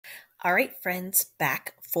All right, friends,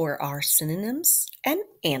 back for our synonyms and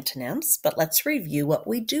antonyms, but let's review what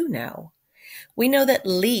we do know. We know that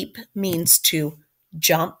leap means to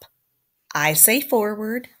jump. I say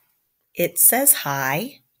forward. It says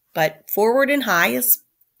high, but forward and high is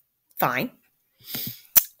fine.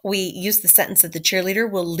 We use the sentence that the cheerleader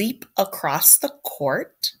will leap across the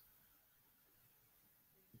court.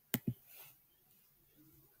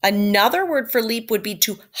 Another word for leap would be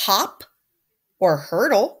to hop or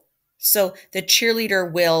hurdle. So the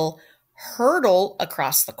cheerleader will hurdle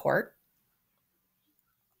across the court.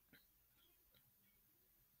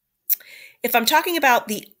 If I'm talking about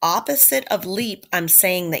the opposite of leap, I'm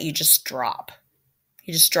saying that you just drop.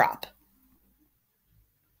 You just drop.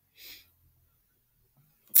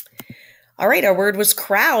 All right, our word was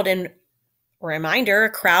crowd. And reminder, a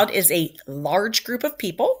crowd is a large group of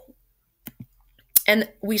people. And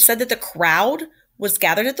we said that the crowd was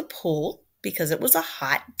gathered at the pool because it was a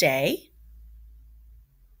hot day.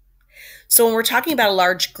 So when we're talking about a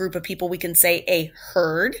large group of people, we can say a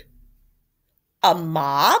herd, a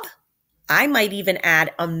mob. I might even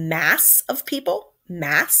add a mass of people.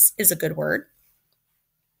 Mass is a good word.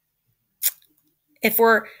 If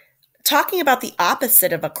we're talking about the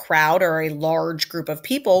opposite of a crowd or a large group of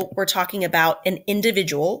people, we're talking about an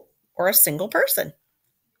individual or a single person.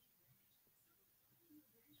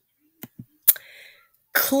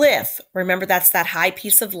 Cliff, remember that's that high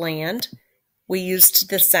piece of land. We used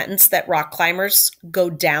the sentence that rock climbers go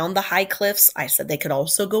down the high cliffs. I said they could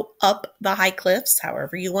also go up the high cliffs.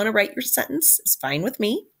 However you want to write your sentence is fine with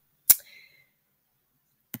me.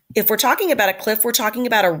 If we're talking about a cliff, we're talking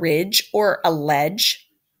about a ridge or a ledge.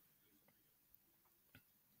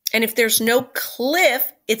 And if there's no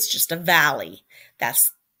cliff, it's just a valley.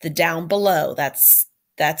 That's the down below. That's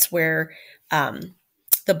where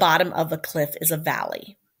the bottom of a cliff is a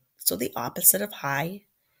valley. So the opposite of high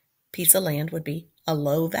piece of land would be a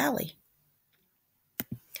low valley.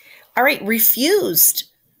 All right, refused.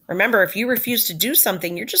 Remember, if you refuse to do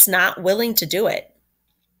something, you're just not willing to do it.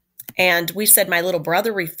 And we said my little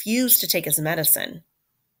brother refused to take his medicine.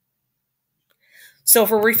 So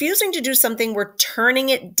if we're refusing to do something, we're turning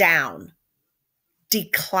it down,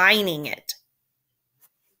 declining it.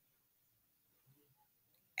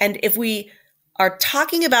 And if we are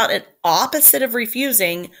talking about an opposite of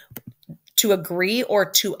refusing, to agree or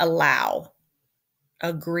to allow.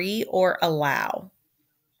 Agree or allow.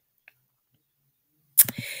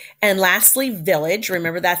 And lastly, village.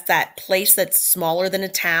 Remember, that's that place that's smaller than a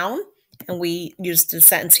town. And we used the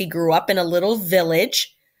sentence, he grew up in a little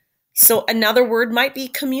village. So another word might be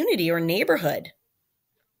community or neighborhood.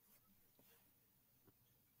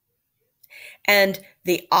 And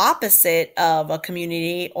the opposite of a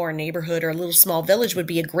community or neighborhood or a little small village would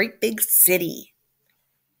be a great big city.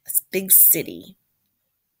 A big city.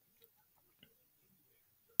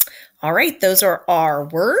 All right, those are our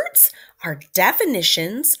words, our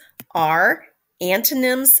definitions, our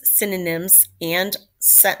antonyms, synonyms, and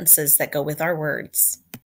sentences that go with our words.